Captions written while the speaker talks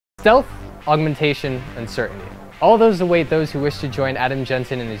Stealth, augmentation, uncertainty. All those await those who wish to join Adam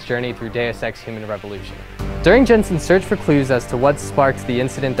Jensen in his journey through Deus Ex Human Revolution. During Jensen's search for clues as to what sparked the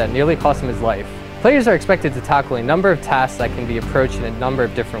incident that nearly cost him his life, players are expected to tackle a number of tasks that can be approached in a number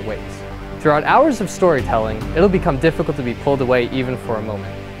of different ways. Throughout hours of storytelling, it'll become difficult to be pulled away even for a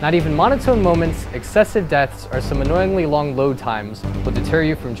moment. Not even monotone moments, excessive deaths, or some annoyingly long load times will deter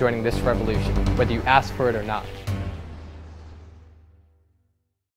you from joining this revolution, whether you ask for it or not.